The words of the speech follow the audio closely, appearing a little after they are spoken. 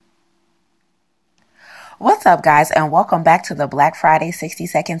What's up, guys, and welcome back to the Black Friday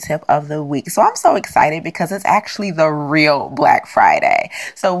 60-second tip of the week. So I'm so excited because it's actually the real Black Friday.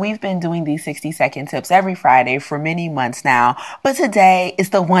 So we've been doing these 60-second tips every Friday for many months now, but today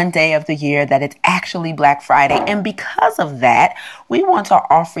is the one day of the year that it's actually Black Friday. And because of that, we want to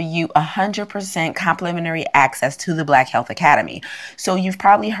offer you 100% complimentary access to the Black Health Academy. So you've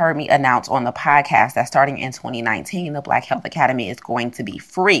probably heard me announce on the podcast that starting in 2019, the Black Health Academy is going to be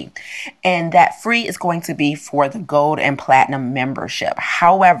free. And that free is going to be for the gold and platinum membership.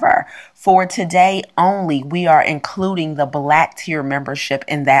 However, for today only, we are including the Black tier membership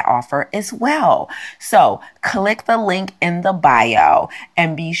in that offer as well. So click the link in the bio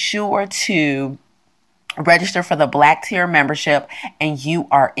and be sure to register for the Black tier membership, and you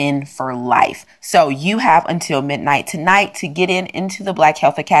are in for life. So you have until midnight tonight to get into the Black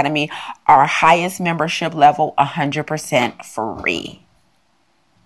Health Academy, our highest membership level, 100% free.